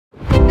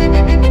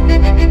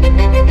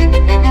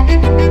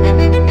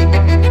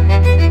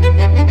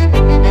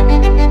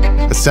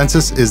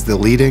Ascensus is the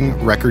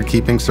leading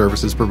record-keeping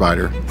services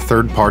provider,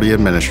 third-party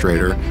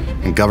administrator,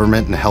 and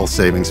government and health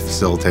savings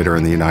facilitator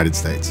in the United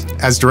States.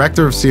 As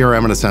Director of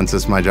CRM at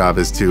Ascensus, my job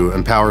is to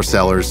empower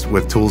sellers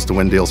with tools to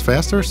win deals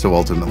faster, so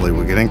ultimately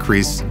we can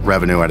increase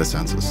revenue at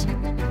Ascensus.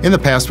 In the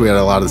past, we had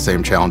a lot of the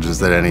same challenges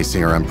that any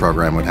CRM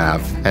program would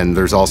have, and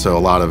there's also a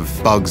lot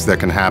of bugs that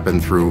can happen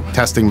through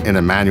testing in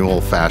a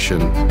manual fashion.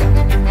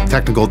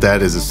 Technical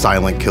debt is a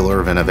silent killer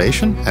of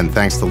innovation, and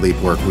thanks to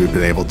Leapwork, we've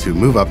been able to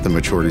move up the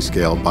maturity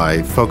scale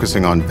by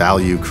focusing on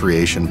value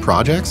creation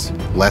projects,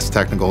 less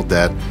technical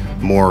debt,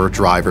 more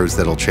drivers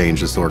that'll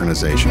change this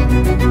organization.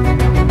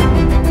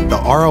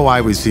 The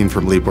ROI we've seen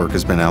from Leapwork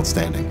has been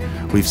outstanding.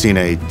 We've seen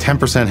a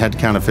 10%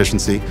 headcount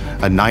efficiency,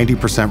 a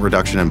 90%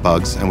 reduction in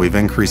bugs, and we've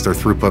increased our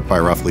throughput by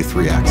roughly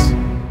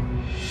 3x.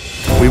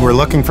 We were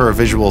looking for a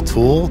visual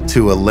tool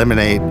to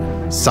eliminate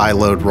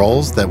siloed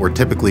roles that were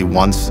typically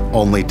once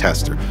only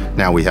tester.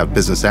 Now we have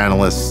business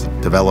analysts,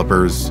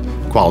 developers,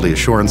 quality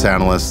assurance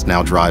analysts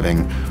now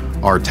driving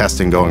our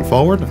testing going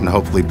forward, and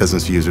hopefully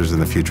business users in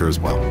the future as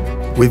well.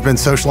 We've been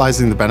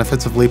socializing the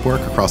benefits of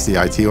Leapwork across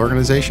the IT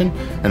organization,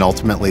 and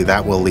ultimately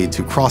that will lead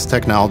to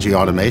cross-technology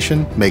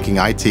automation, making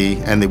IT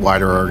and the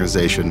wider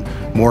organization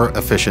more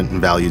efficient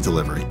in value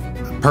delivery.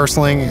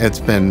 Personally, it's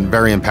been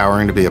very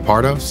empowering to be a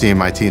part of. Seeing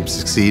my team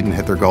succeed and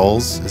hit their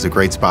goals is a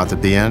great spot to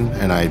be in,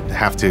 and I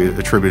have to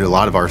attribute a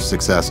lot of our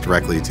success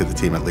directly to the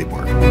team at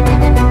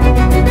Leapwork.